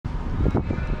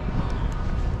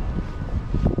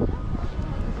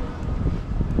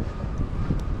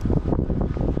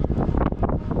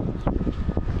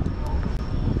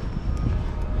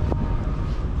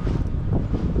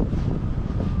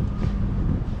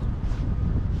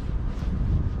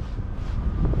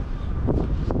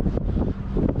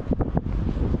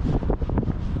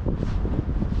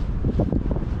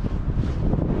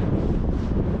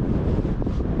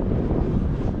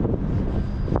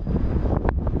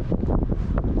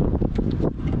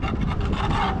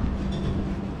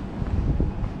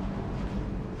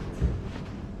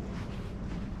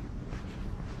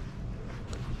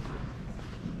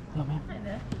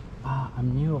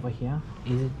here.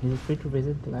 Is it free to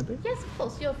visit the library? Yes, of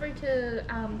course. You're free to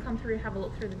come through, have a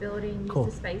look through the building, use Cool.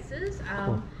 the spaces.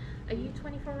 Cool. Are you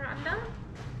 24 or under?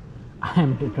 I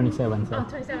am 27, so. Oh,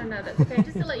 27, no, that's okay.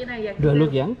 Just to let you know, yeah. Do I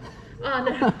look young? Oh,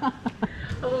 no.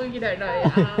 Oh, you don't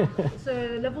know. So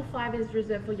level 5 is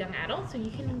reserved for young adults, so you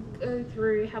can go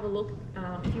through, have a look.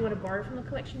 If you want to borrow from the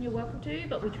collection, you're welcome to,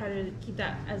 but we try to keep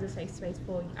that as a safe space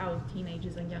for our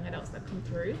teenagers and young adults that come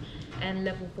through. And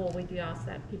level 4, we do ask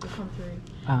that people come through.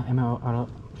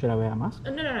 Should I wear a mask?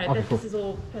 No, Okay, cool. this is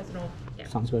all personal. Yeah.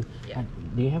 Sounds good. Yeah.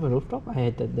 Do you have a rooftop? I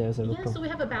heard that there's a rooftop. Yeah, so we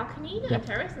have a balcony, Yep. a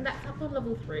terrace, and that's up on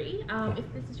level 3.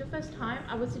 If this is your first time,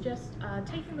 I would suggest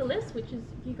taking the list, which is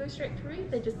if you go straight through,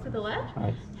 they're just to the left,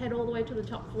 Right. head all the way to the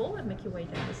top floor and make your way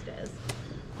down the stairs.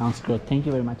 Sounds good. Thank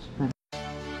you very much.